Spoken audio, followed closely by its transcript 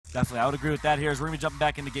Definitely, I would agree with that here as we're going to be jumping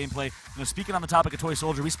back into gameplay. You know, speaking on the topic of Toy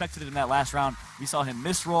Soldier, we spectated in that last round. We saw him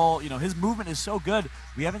misroll. You know, his movement is so good.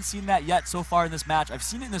 We haven't seen that yet so far in this match. I've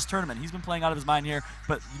seen it in this tournament. He's been playing out of his mind here.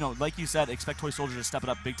 But, you know, like you said, expect Toy Soldier to step it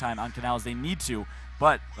up big time on Canals. They need to.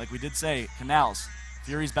 But, like we did say, Canals,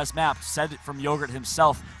 Fury's best map, said it from Yogurt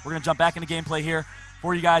himself. We're going to jump back into gameplay here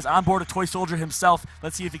for you guys on board with Toy Soldier himself.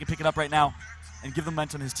 Let's see if he can pick it up right now and give the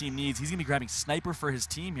momentum his team needs. He's going to be grabbing Sniper for his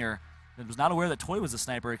team here. I was not aware that Toy was a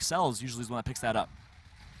sniper. Excels usually is the one that picks that up.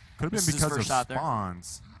 Could have been because of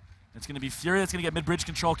spawns. It's going to be Fury that's going to get mid-bridge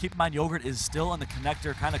control. Keep in mind, Yogurt is still on the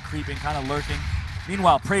connector, kind of creeping, kind of lurking.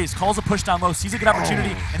 Meanwhile, Praise calls a push down low, sees a good opportunity,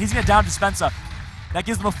 and he's going to down Dispensa. That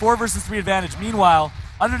gives them a 4 versus 3 advantage. Meanwhile,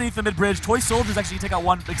 underneath the mid-bridge, Toy Soldier's actually going to take out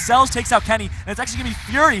one. Excels takes out Kenny, and it's actually going to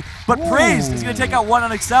be Fury, but Praise is going to take out one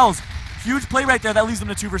on Excels. Huge play right there. That leaves them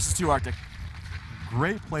to 2 versus 2, Arctic.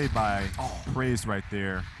 Great play by Praise right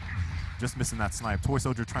there. Just missing that snipe. Toy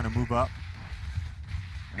Soldier trying to move up.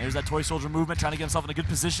 And there's that Toy Soldier movement, trying to get himself in a good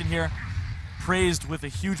position here. Praised with a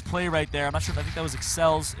huge play right there. I'm not sure if I think that was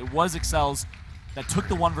Excels. It was Excels that took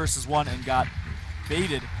the 1 versus 1 and got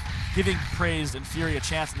baited, giving Praised and Fury a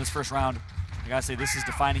chance in this first round. I gotta say, this is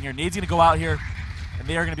defining here. Nade's gonna go out here, and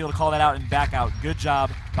they are gonna be able to call that out and back out. Good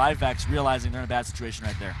job by Vexx, realizing they're in a bad situation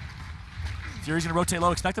right there. Fury's gonna rotate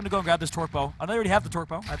low. Expect him to go and grab this Torque Bow. I know they already have the Torque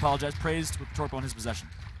Bow. I apologize. Praised with the Torque Bow in his possession.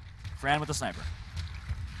 Fran with the sniper.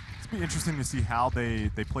 It's be interesting to see how they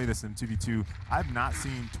play this in 2v2. I've not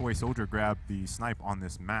seen Toy Soldier grab the snipe on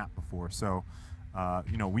this map before, so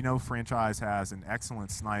you know, we know Franchise has an excellent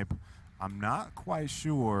snipe. I'm not quite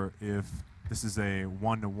sure if this is a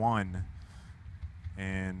 1-to-1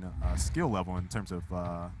 and skill level in terms of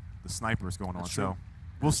the snipers going on. So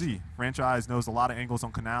we'll see. Franchise knows a lot of angles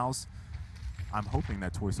on Canals. I'm hoping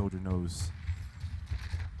that Toy Soldier knows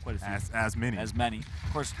quite a few. As many. As many.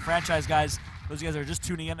 Of course, Franchise guys, those of you guys that are just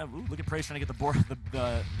tuning in, ooh, look at Praise trying to get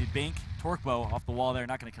the bank Torque Bow off the wall there,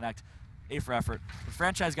 not going to connect. A for effort. The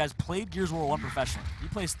Franchise guys played Gears of War 1 professionally. He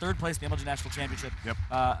placed 3rd place in the MLG National Championship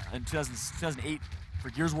in 2008 for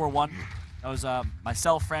Gears of War 1. That was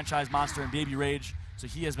myself, Franchise, Monster, and Baby Rage. So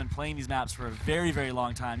he has been playing these maps for a very, very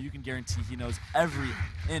long time. You can guarantee he knows every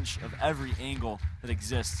inch of every angle that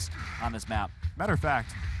exists on this map. Matter of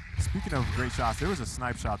fact, speaking of great shots, there was a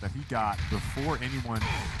snipe shot that he got before anyone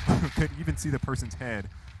could even see the person's head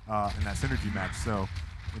in that synergy match. So,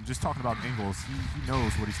 and just talking about angles, he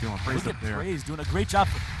knows what he's doing. Praise up there. Praise doing a great job.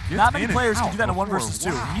 Not many players can do that in 1 versus 2.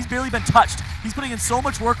 He's barely been touched. He's putting in so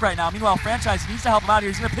much work right now. Meanwhile, Franchise needs to help him out here.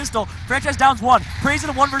 He's going to pistol. Franchise downs 1. Praise in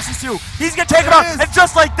a 1 versus 2. He's going to take him out, and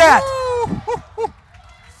just like that,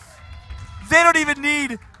 they don't even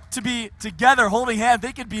need to be together holding hands.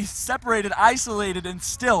 They can be separated, isolated, and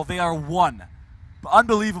still they are 1.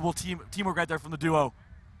 Unbelievable teamwork right there from the duo.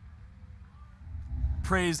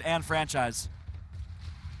 Praise and Franchise.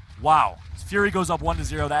 Wow. Fury goes up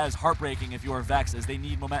 1-0. That is heartbreaking if you are Vexx, as they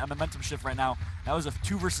need a momentum shift right now. That was a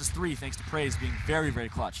 2 versus 3 thanks to Praise being very, very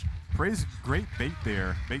clutch. Praise, great bait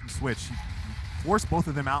there, bait and switch. He forced both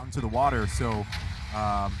of them out into the water, so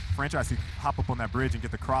Franchise could hop up on that bridge and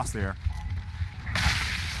get the cross there.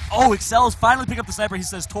 Oh, Excels finally pick up the sniper. He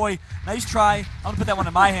says, Toy, nice try. I'm going to put that one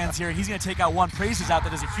in my hands here. He's going to take out 1. Praise is out.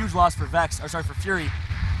 That is a huge loss for Vexx, or sorry, for Fury.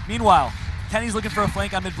 Meanwhile, Kenny's looking for a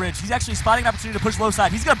flank on mid-bridge. He's actually spotting an opportunity to push low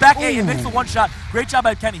side. He's going to back A and makes the 1 shot. Great job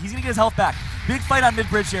by Kenny. He's going to get his health back. Big fight on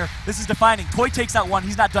mid-bridge here. This is defining. Toy takes out 1.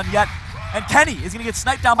 He's not done yet. And Kenny is going to get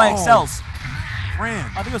sniped down by Excels.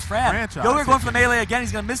 Fran. I think it was Fran. Franchise. Yogurt going for the melee again.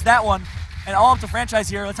 He's going to miss that one. And all up to Franchise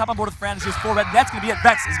here. Let's hop on board with Fran. This is 4 red. That's going to be it.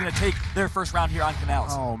 Vexx is going to take their first round here on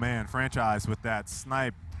Canals. Oh, man. Franchise with that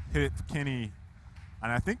snipe hit Kenny.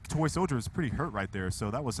 And I think Toy Soldier was pretty hurt right there, so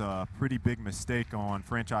that was a pretty big mistake on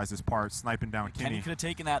Franchise's part, sniping down Kenny. Kenny could have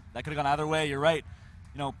taken that. That could have gone either way. You're right.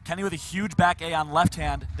 You know, Kenny with a huge back A on left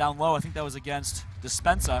hand down low. I think that was against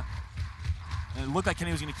Dispensa. And it looked like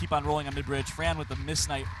Kenny was going to keep on rolling on mid-bridge. Fran with the miss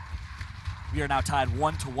snipe. We are now tied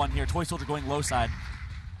 1-1 here. Toy Soldier going low side.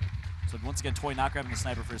 So once again, Toy not grabbing the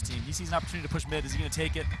sniper for his team. He sees an opportunity to push mid. Is he going to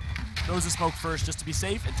take it? Throws the smoke first just to be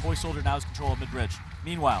safe, and Toy Soldier now has control of mid-bridge.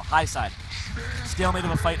 Meanwhile, high side. Stalemate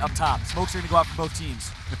of a fight up top. Smokes are going to go out from both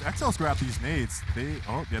teams. If XLs grab these nades, they're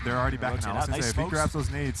already backing out. Nice if he grabs those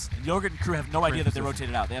nades. And Yogurt and crew have no idea that they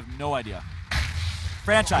rotated out. They have no idea.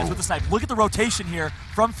 Franchise with the snipe. Look at the rotation here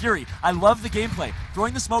from Fury. I love the gameplay.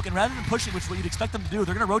 Throwing the smoke, and rather than pushing, which is what you'd expect them to do,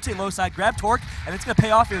 they're going to rotate low side, grab Torque, and it's going to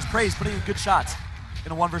pay off here as Praise putting in good shots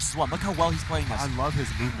in a 1 versus 1. Look how well he's playing this. I love his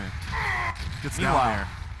movement. Gets down there.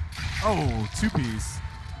 Oh, 2-piece.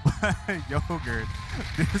 Yogurt.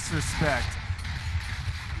 Disrespect.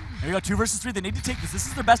 There you go, 2 versus 3. They need to take this. This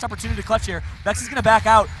is their best opportunity to clutch here. Vexx is going to back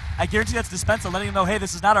out. I guarantee that's Dispensa letting him know, hey,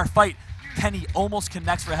 this is not our fight. Kenny almost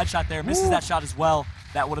connects for a headshot there, misses that shot as well.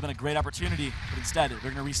 That would have been a great opportunity, but instead, they're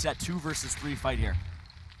going to reset 2 versus 3 fight here.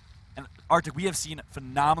 And Arctic, we have seen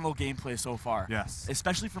phenomenal gameplay so far. Yes.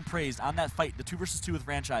 Especially from Praised on that fight, the 2 versus 2 with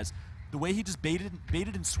Franchise. The way he just baited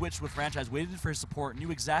and switched with Franchise, waited for his support,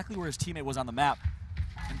 knew exactly where his teammate was on the map,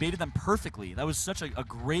 and baited them perfectly. That was such a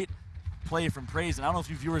great play from Praised, and I don't know if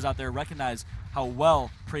you viewers out there recognize how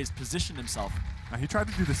well Praised positioned himself. Now, he tried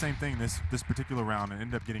to do the same thing this particular round and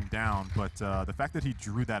ended up getting down, but the fact that he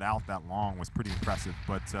drew that out that long was pretty impressive.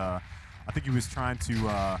 But I think he was trying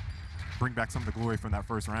to bring back some of the glory from that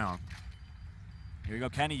first round. Here you go,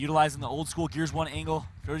 Kenny utilizing the old school Gears 1 angle.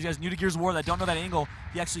 For those of you guys new to Gears of War that don't know that angle,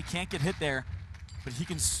 he actually can't get hit there, but he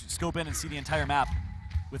can scope in and see the entire map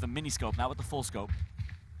with a mini scope, not with the full scope.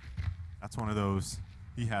 That's one of those.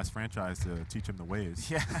 He has Franchise to teach him the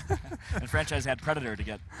ways. Yeah, and Franchise had Predator to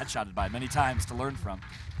get headshotted by many times to learn from.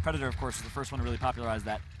 Predator, of course, was the first one to really popularize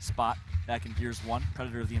that spot back in Gears 1.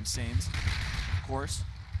 Predator of the Insanes, of course.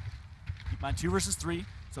 Keep in mind, 2 versus 3,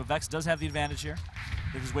 so Vexx does have the advantage here.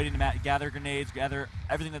 They're just waiting to gather grenades, gather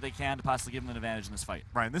everything that they can to possibly give them an advantage in this fight.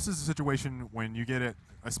 Right, and this is a situation when you get it,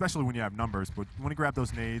 especially when you have numbers, but you want to grab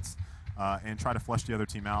those nades and try to flush the other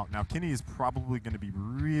team out. Now, Kenny is probably going to be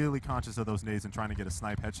really conscious of those nades and trying to get a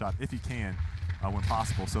snipe headshot if he can when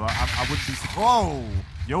possible. So I wouldn't be... Oh!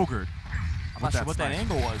 Yogurt. I'm not sure what that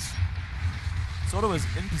angle was. Soda was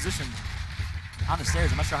in position on the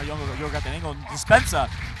stairs. I'm not sure how Yogurt got that angle. And Dispensa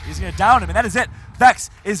is going to down him, and that is it.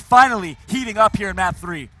 Vexx is finally heating up here in map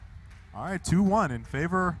 3. All right, 2-1 in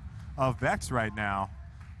favor of Vexx right now.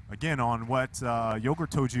 Again, on what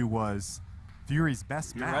Yogurt told you was Fury's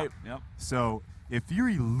best map. You're right, yep. So if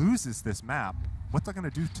Fury loses this map, what's that going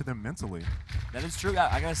to do to them mentally? That is true.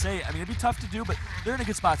 I gotta say, I mean, it'd be tough to do, but they're in a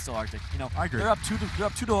good spot still, Arctic. You know, I agree. They're up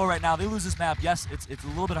 2-0 right now. They lose this map. Yes, it's a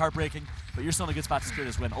little bit heartbreaking, but you're still in a good spot to secure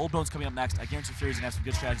this win. Old Bone's coming up next. I guarantee Fury's gonna have some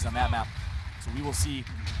good strategies on that map. So we will see.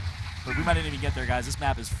 But we might not even get there, guys. This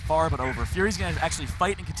map is far but over. Fury's gonna actually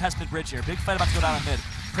fight and contest mid-bridge here. Big fight about to go down on mid.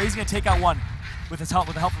 Praise gonna take out one with the help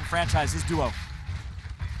from Franchise, his duo.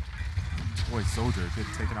 Toy Soldier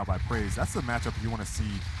getting taken out by Praise. That's the matchup you want to see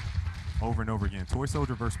over and over again. Toy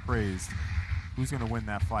Soldier versus Praise. Who's going to win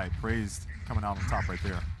that fight? Praise coming out on top right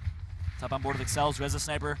there. Top on board with Excels, who has a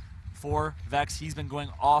sniper for Vexx. He's been going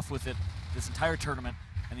off with it this entire tournament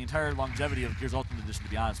and the entire longevity of Gears Ultimate Edition, to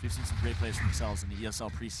be honest. We've seen some great plays from Excels in the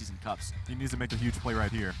ESL preseason cups. He needs to make a huge play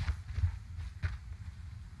right here.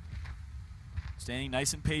 Staying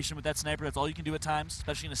nice and patient with that sniper. That's all you can do at times,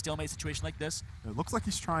 especially in a stalemate situation like this. It looks like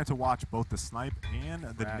he's trying to watch both the snipe and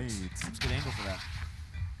the nades. That's a good angle for that.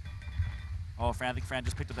 Oh, I think Fran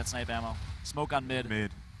just picked up that snipe ammo. Smoke on mid.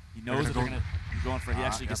 He knows that they're going to be going for it. He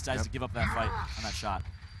actually decides to give up that fight on that shot.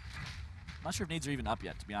 I'm not sure if nades are even up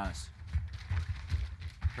yet, to be honest.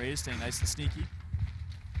 Praise staying nice and sneaky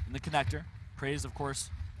in the connector. Praise, of course,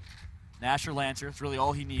 Nash or Lancer. It's really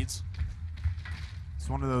all he needs. He's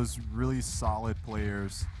one of those really solid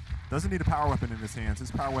players. Doesn't need a power weapon in his hands. His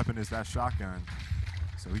power weapon is that shotgun.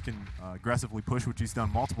 So he can aggressively push, which he's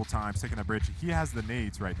done multiple times, taking that bridge. He has the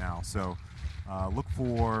nades right now. So look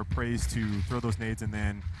for Praise to throw those nades and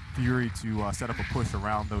then Fury to set up a push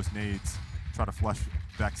around those nades, try to flush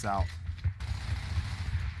Vexx out.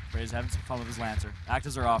 Praise having some fun with his Lancer.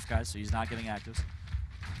 Actives are off, guys, so he's not getting actives.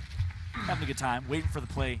 Having a good time, waiting for the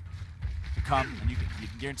play to come, and you can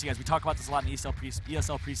guarantee, guys, we talk about this a lot in the ESL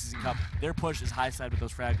preseason cup. Their push is high side with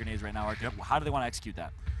those frag grenades right now. Yep. How do they want to execute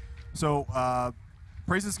that? So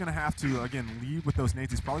Praise is going to have to, again, lead with those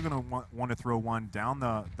nades. He's probably going to want to throw one down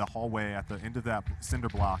the hallway at the end of that cinder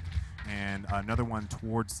block and another one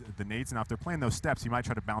towards the nades. Now, if they're playing those steps, he might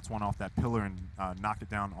try to bounce one off that pillar and knock it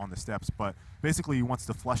down on the steps. But basically, he wants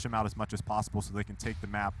to flush them out as much as possible so they can take the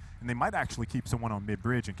map. And they might actually keep someone on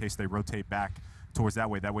mid-bridge in case they rotate back towards that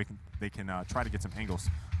way. That way they can try to get some angles.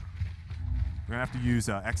 We're going to have to use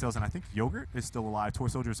XLs, and I think Yogurt is still alive. Toy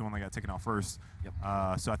Soldier is the one that got taken out first.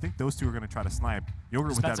 Yep. So I think those two are going to try to snipe.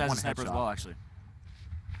 Yogurt with that one sniper headshot. as well, actually.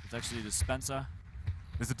 It's actually Dispensa.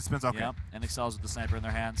 Is it Dispensa? Okay. Yep, and Excels with the sniper in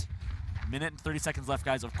their hands. Minute and 30 seconds left,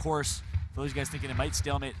 guys. Of course, for those of you guys thinking it might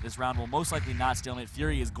stalemate, this round will most likely not stalemate.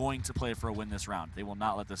 Fury is going to play for a win this round. They will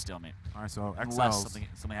not let this stalemate. All right, so unless something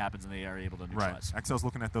happens and they are able to neutralize. Right. XL's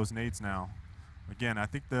looking at those nades now. Again, I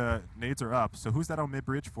think the nades are up. So who's that on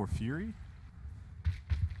mid-bridge for Fury?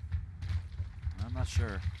 I'm not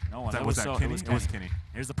sure. No one. Was that Kenny? It was Kenny.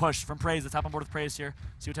 Here's the push from Praise. The top on board with Praise here.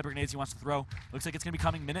 See what type of grenades he wants to throw. Looks like it's going to be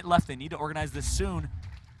coming. Minute left. They need to organize this soon.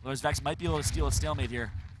 Otherwise, Vexx might be able to steal a stalemate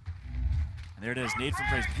here. And there it is. Nade from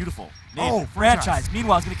Praise. Beautiful. Nade. Oh, Franchise.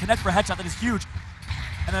 Meanwhile, he's going to connect for a headshot. That is huge.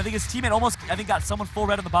 And I think his teammate almost, got someone full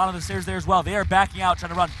red on the bottom of the stairs there as well. They are backing out,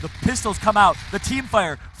 trying to run. The pistols come out. The team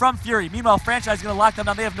fire from Fury. Meanwhile, Franchise is going to lock them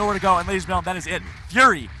down. They have nowhere to go. And ladies and gentlemen, that is it.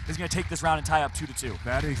 Fury is going to take this round and tie up 2-2.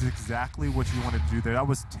 That is exactly what you wanted to do there. That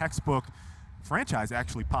was textbook. Franchise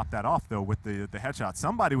actually popped that off, though, with the headshot.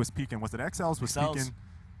 Somebody was peeking. Was it XLs was XLs. peeking?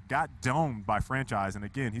 Got domed by Franchise. And,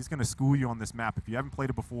 again, he's going to school you on this map. If you haven't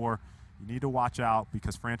played it before, you need to watch out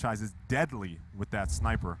because Franchise is deadly with that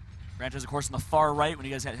sniper. Franchise, of course, on the far right when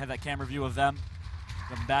you guys have that camera view of them.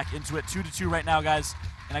 Coming back into it, 2-2 right now, guys.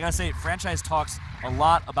 And I got to say, Franchise talks a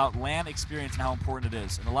lot about LAN experience and how important it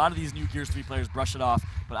is. And a lot of these new Gears 3 players brush it off.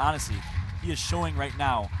 But honestly, he is showing right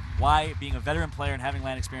now why being a veteran player and having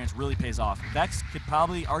LAN experience really pays off. Vexx could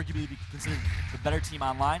probably arguably be considered the better team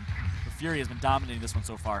online, but Fury has been dominating this one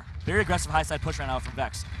so far. Very aggressive high side push right now from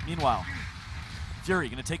Vexx. Meanwhile, Fury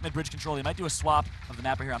going to take mid-bridge control. They might do a swap of the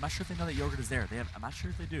map right here. I'm not sure if they know that Yogurt is there. I'm not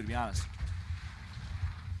sure if they do, to be honest.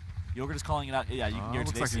 Yogurt is calling it out. Yeah, you can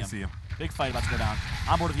guarantee they see him. Big fight about to go down.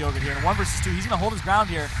 On board with Yogurt here. In a 1 versus 2, he's going to hold his ground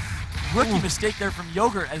here. Rookie mistake there from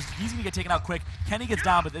Yogurt as he's going to get taken out quick. Kenny gets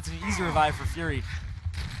down, but it's an easy revive for Fury.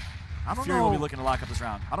 Fury will be looking to lock up this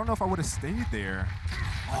round. I don't know if I would have stayed there.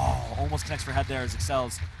 Oh, almost connects for head there as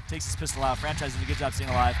Excels takes his pistol out. Franchise doing a good job staying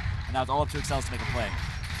alive. And now it's all up to Excels to make a play.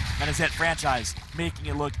 That is it. Franchise making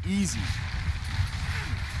it look easy.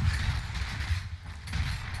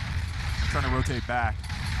 Trying to rotate back.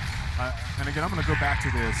 And again, I'm going to go back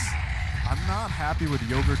to this. I'm not happy with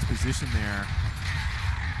Yogurt's position there.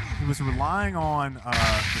 He was relying on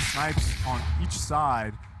the snipes on each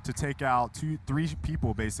side to take out 2-3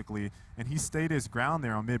 people, basically, and he stayed his ground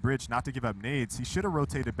there on mid-bridge not to give up nades. He should have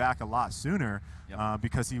rotated back a lot sooner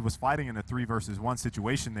because he was fighting in a 3 versus 1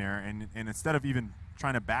 situation there, and instead of even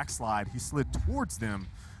trying to backslide, he slid towards them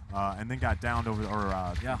and then got downed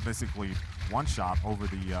over, basically one-shot over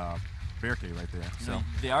the barricade right there. So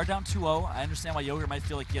they are down 2-0. I understand why Yogurt might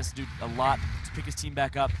feel like he has to do a lot to pick his team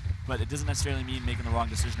back up, but it doesn't necessarily mean making the wrong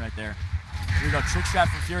decision right there. Here we go, trick shot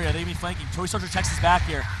from Fury. Are they going to be flanking? Toy Soldier checks his back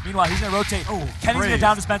here. Meanwhile, he's going to rotate. Kenny's going to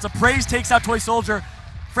down dispensa. Praise takes out Toy Soldier.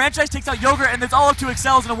 Franchise takes out Yogurt, and it's all up to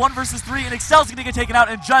Excels in a 1 versus 3, and Excels going to get taken out,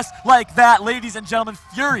 and just like that, ladies and gentlemen,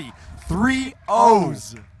 Fury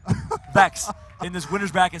 3-0s Vexx in this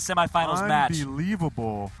winner's bracket semifinals match.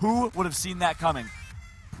 Unbelievable. Who would have seen that coming?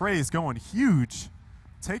 Praise going huge,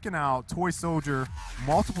 taking out Toy Soldier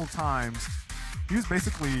multiple times. He was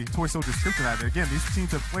basically Toy Soldier's kryptonite. Again, these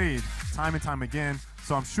teams have played time and time again,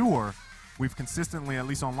 so I'm sure we've consistently, at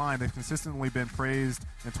least online, they've consistently been praised,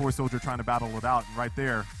 and Toy Soldier trying to battle it out. And right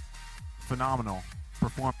there, phenomenal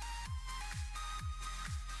performance.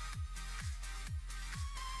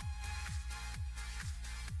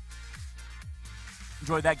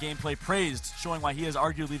 Enjoyed that gameplay. Praised, showing why he is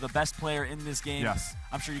arguably the best player in this game. Yes.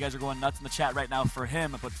 I'm sure you guys are going nuts in the chat right now for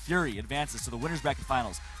him, but Fury advances to the winner's bracket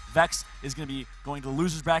finals. Vexx is going to be going to the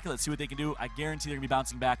loser's bracket. Let's see what they can do. I guarantee they're going to be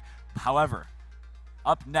bouncing back. However,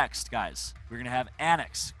 up next, guys, we're going to have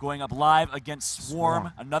Annex going up live against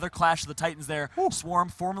Swarm. Another clash of the Titans there. Swarm,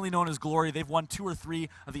 formerly known as Glory. They've won 2 or 3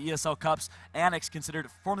 of the ESL Cups. Annex, considered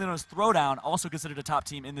formerly known as Throwdown, also considered a top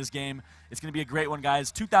team in this game. It's going to be a great one,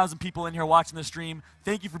 guys. 2,000 people in here watching the stream.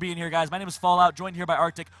 Thank you for being here, guys. My name is Fallout, joined here by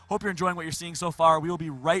Arctic. Hope you're enjoying what you're seeing so far. We will be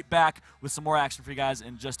right back with some more action for you guys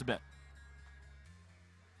in just a bit.